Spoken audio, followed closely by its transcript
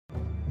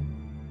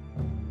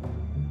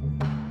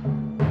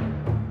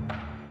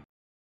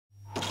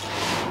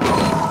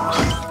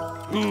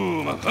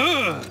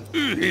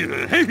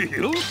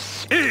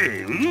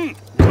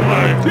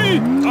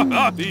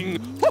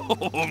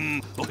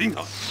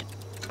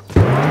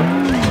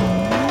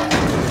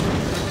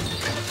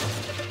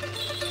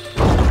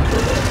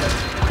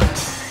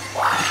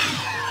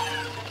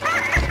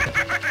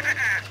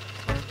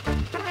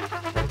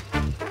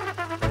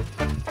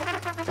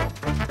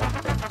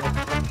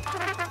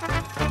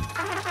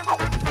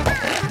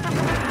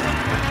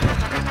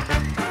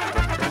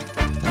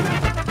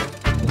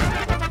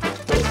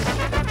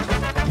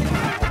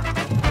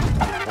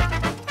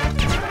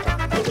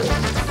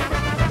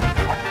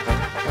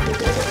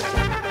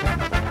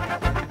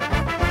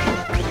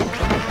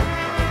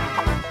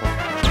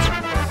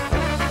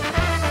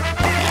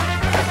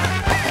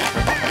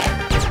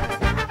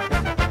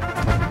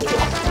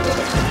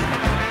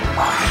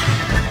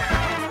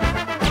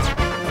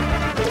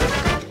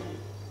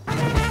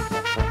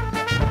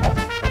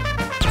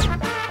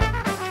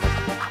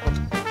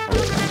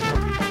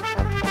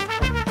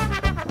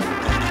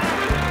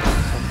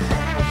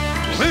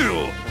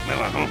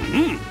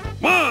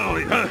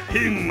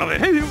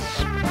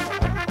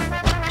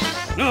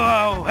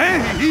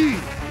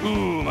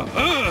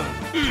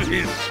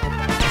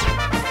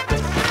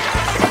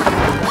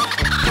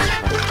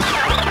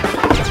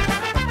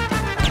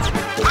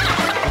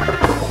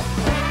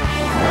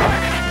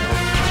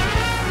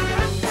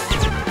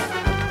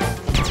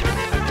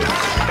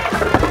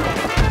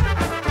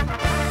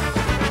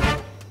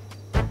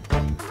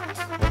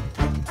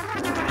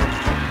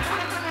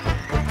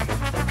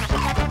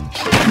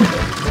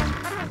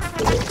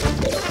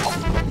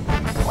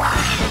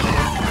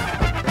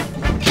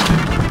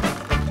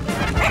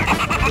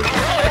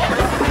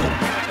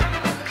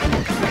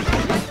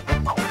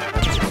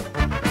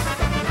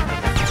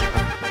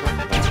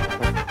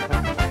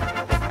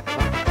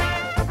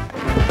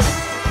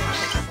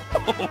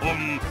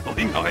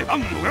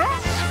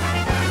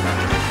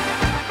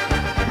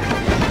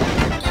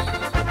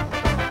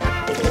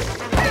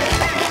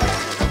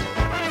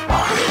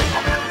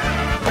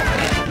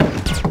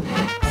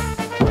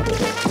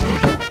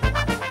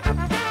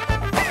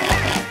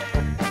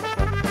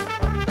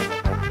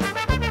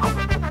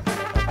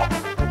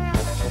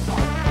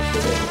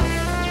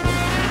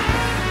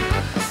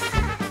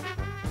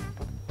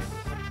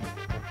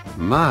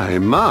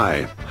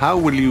My, how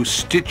will you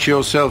stitch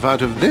yourself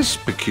out of this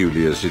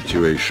peculiar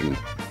situation?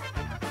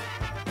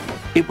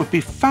 It would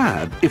be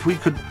fab if we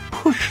could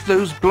push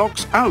those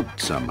blocks out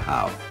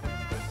somehow.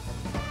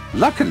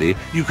 Luckily,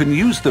 you can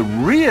use the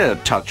rear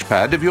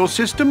touchpad of your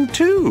system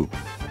too.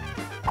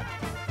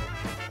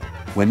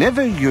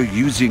 Whenever you're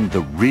using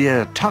the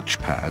rear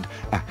touchpad,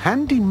 a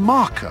handy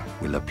marker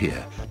will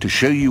appear to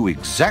show you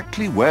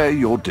exactly where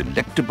your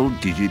delectable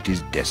digit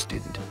is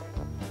destined.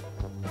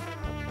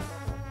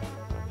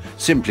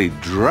 Simply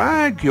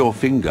drag your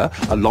finger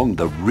along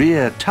the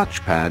rear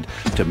touchpad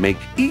to make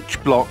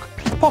each block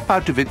pop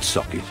out of its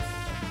socket.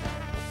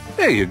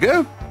 There you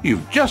go.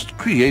 You've just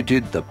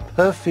created the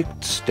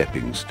perfect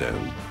stepping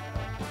stone.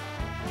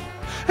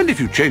 And if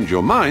you change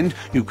your mind,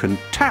 you can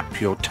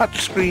tap your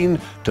touchscreen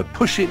to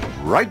push it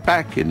right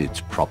back in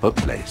its proper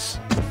place.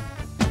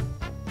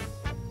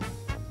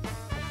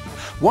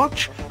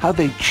 Watch how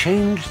they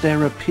change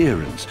their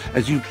appearance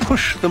as you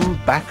push them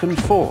back and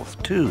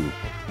forth too.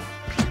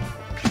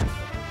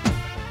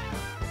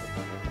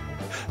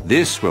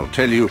 This will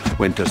tell you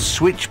when to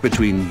switch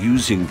between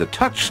using the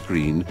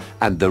touchscreen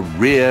and the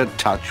rear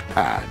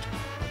touchpad.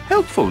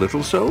 Helpful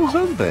little souls,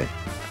 aren't they?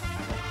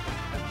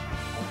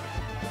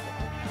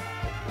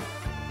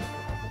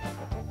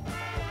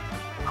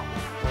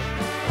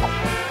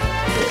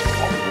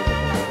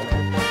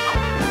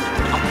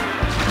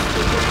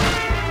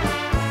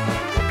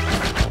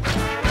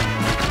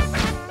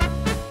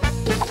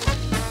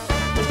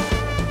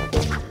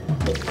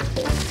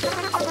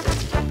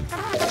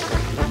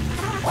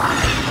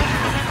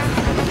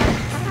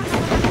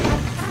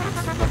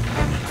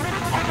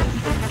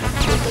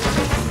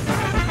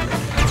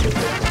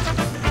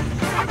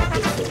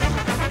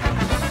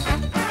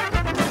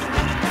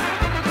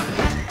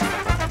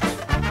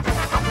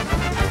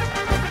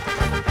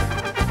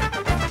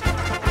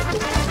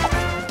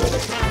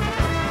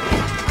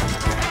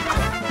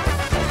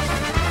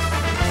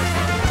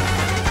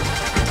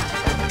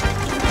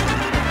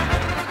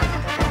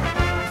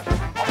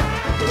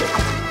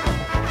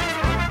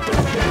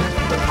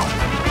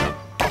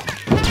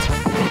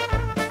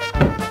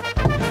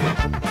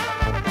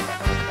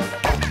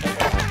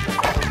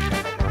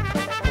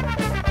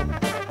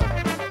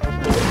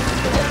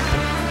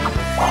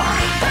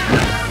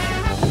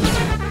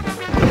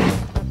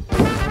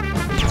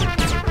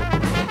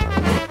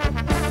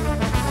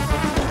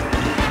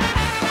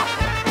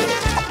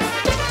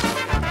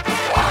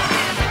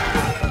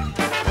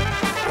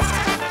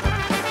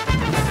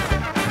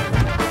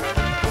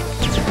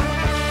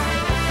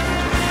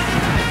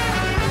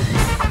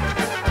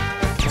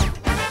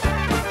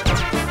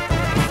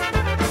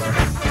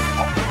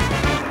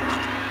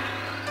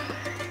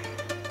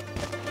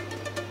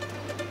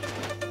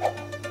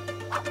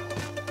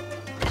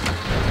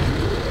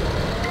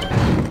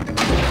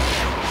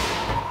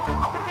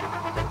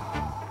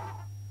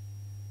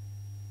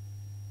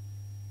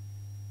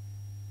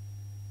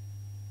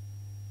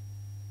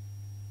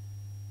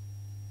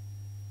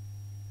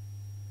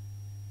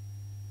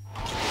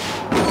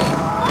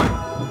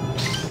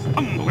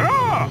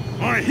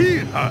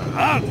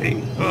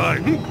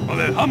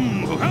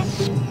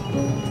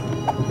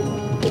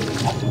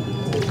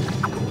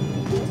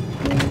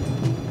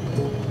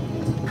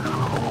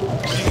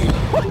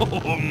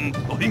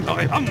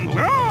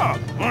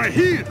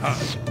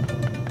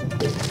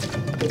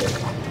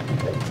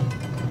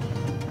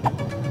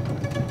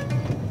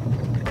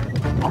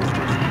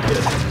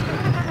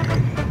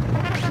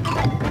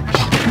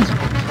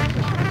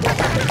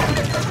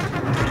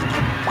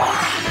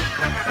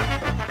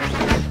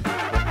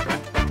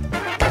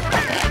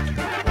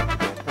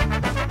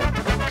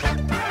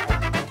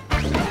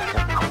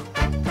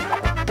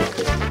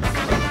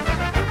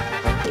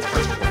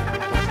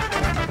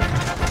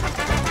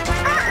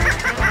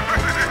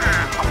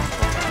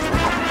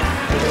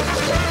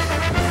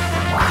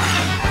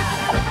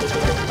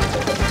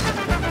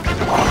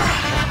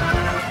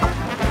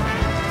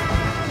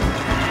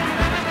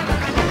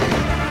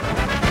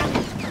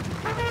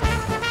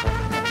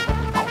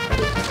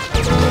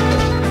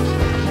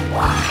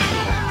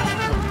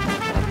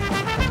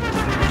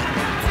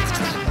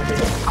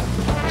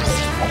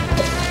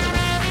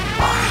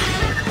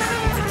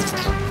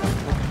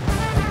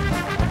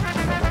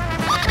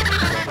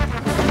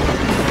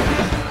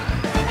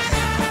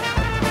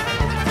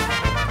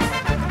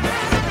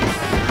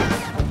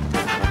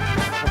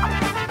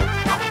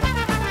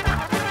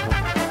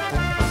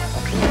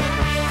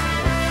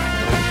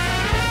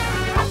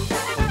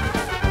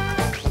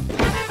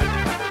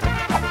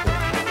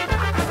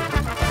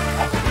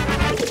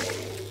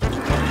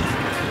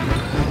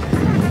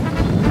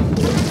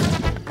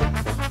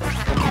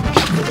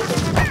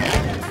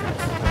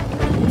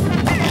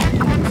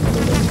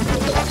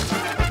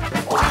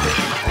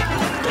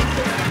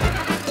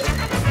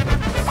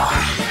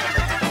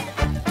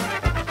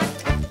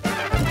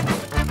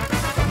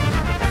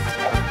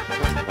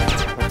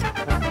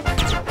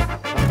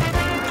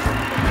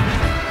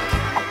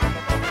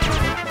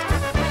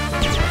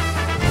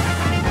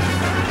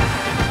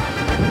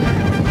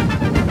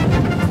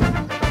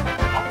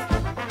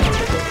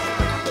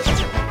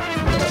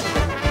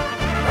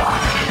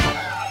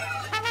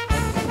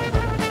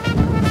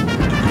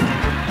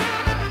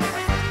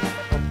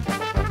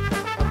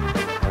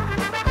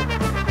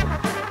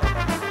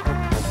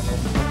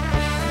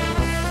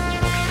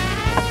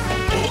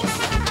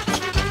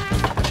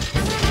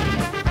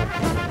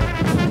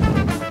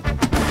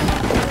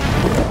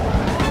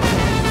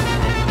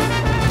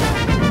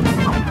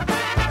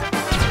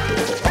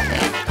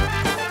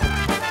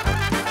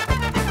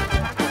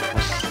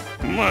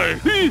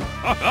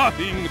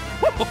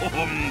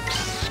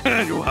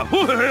 You have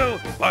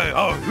by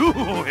our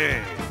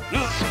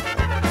you.